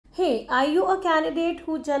Hey, are you a candidate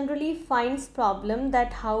who generally finds problem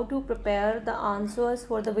that how to prepare the answers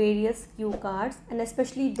for the various cue cards, and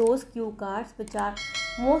especially those cue cards which are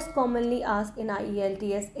most commonly asked in our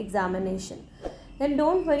IELTS examination? Then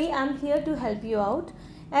don't worry, I'm here to help you out.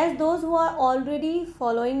 As those who are already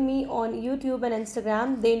following me on YouTube and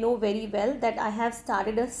Instagram, they know very well that I have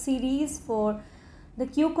started a series for the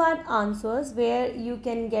cue card answers where you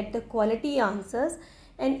can get the quality answers.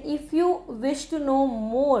 And if you wish to know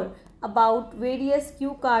more about various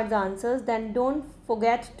cue cards answers, then don't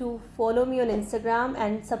forget to follow me on Instagram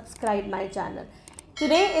and subscribe my channel.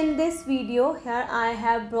 Today in this video here I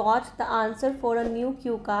have brought the answer for a new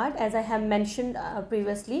cue card. As I have mentioned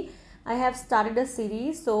previously, I have started a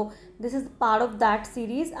series, so this is part of that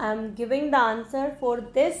series. I am giving the answer for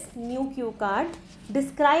this new cue card.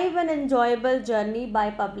 Describe an enjoyable journey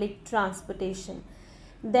by public transportation.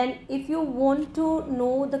 Then if you want to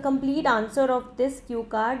know the complete answer of this cue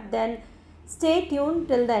card, then stay tuned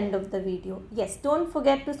till the end of the video. Yes, don't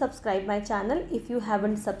forget to subscribe my channel if you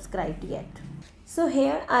haven't subscribed yet. So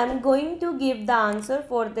here I am going to give the answer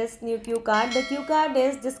for this new cue card. The cue card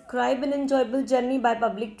is describe an enjoyable journey by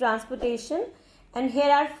public transportation, and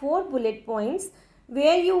here are 4 bullet points: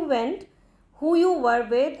 where you went, who you were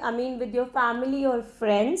with, with your family or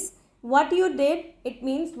friends, what you did, it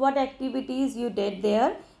means what activities you did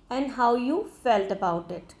there, and how you felt about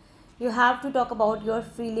it. You have to talk about your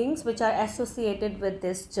feelings which are associated with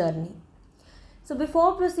this journey. So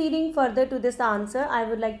before proceeding further to this answer, I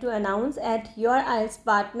would like to announce at your IELTS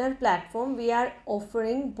partner platform, we are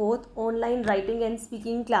offering both online writing and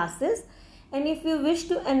speaking classes. And if you wish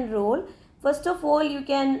to enroll, first of all, you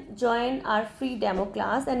can join our free demo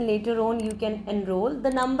class and later on you can enroll. The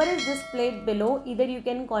number is displayed below. Either you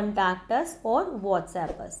can contact us or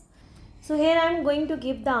WhatsApp us. So here I am going to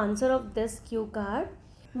give the answer of this cue card.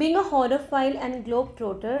 Being a horrorphile and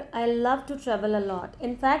globetrotter, I love to travel a lot.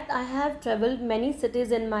 In fact, I have traveled many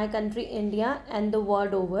cities in my country, India, and the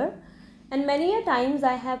world over. And many a times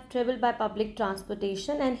I have traveled by public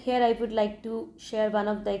transportation, and here I would like to share one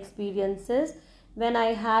of the experiences when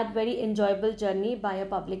I had very enjoyable journey by a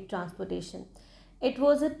public transportation. It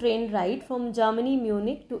was a train ride from Germany,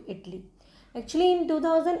 Munich to Italy. Actually, in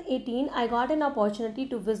 2018, I got an opportunity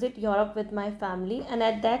to visit Europe with my family, and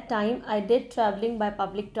at that time, I did traveling by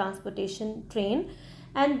public transportation train,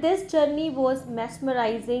 and this journey was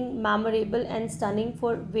mesmerizing, memorable, and stunning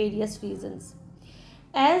for various reasons.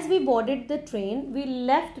 As we boarded the train, we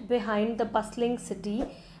left behind the bustling city,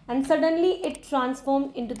 and suddenly it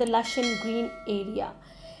transformed into the lush and green area.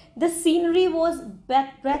 The scenery was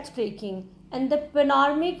breathtaking, and the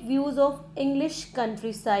panoramic views of English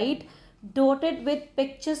countryside dotted with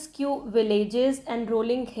picturesque villages and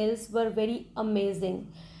rolling hills were very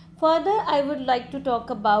amazing. Further, I would like to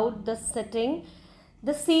talk about the setting.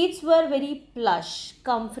 The seats were very plush,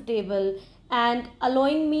 comfortable, and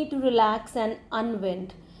allowing me to relax and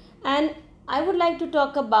unwind. And I would like to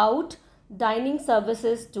talk about dining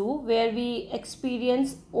services too, where we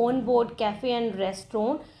experienced on-board cafe and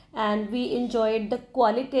restaurant, and we enjoyed the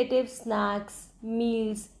qualitative snacks,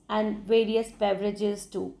 meals, and various beverages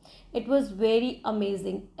too. It was very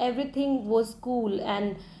amazing. Everything was cool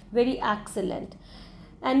and very excellent.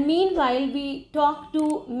 And meanwhile, we talked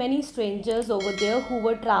to many strangers over there who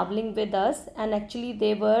were traveling with us, and actually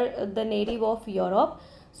they were the native of Europe.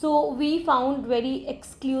 So we found very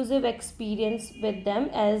exclusive experience with them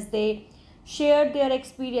as they shared their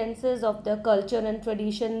experiences of their culture and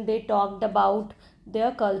tradition. They talked about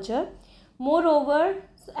their culture. Moreover,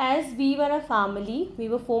 as we were a family, we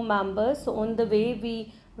were 4 members, so on the way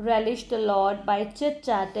we relished a lot by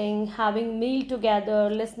chit-chatting, having meal together,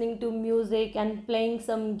 listening to music and playing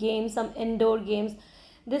some games, some indoor games.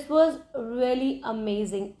 This was really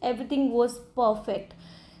amazing. Everything was perfect.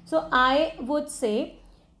 So I would say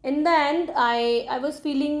in the end, I was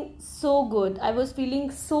feeling so good. I was feeling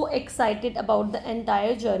so excited about the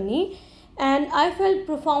entire journey, and I felt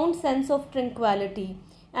profound sense of tranquility.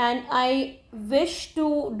 And I wish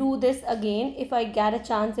to do this again if I get a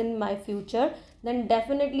chance in my future. Then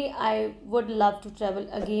definitely I would love to travel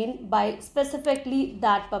again by specifically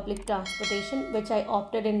that public transportation which I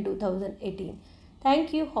opted in 2018.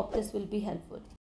 Thank you. Hope this will be helpful.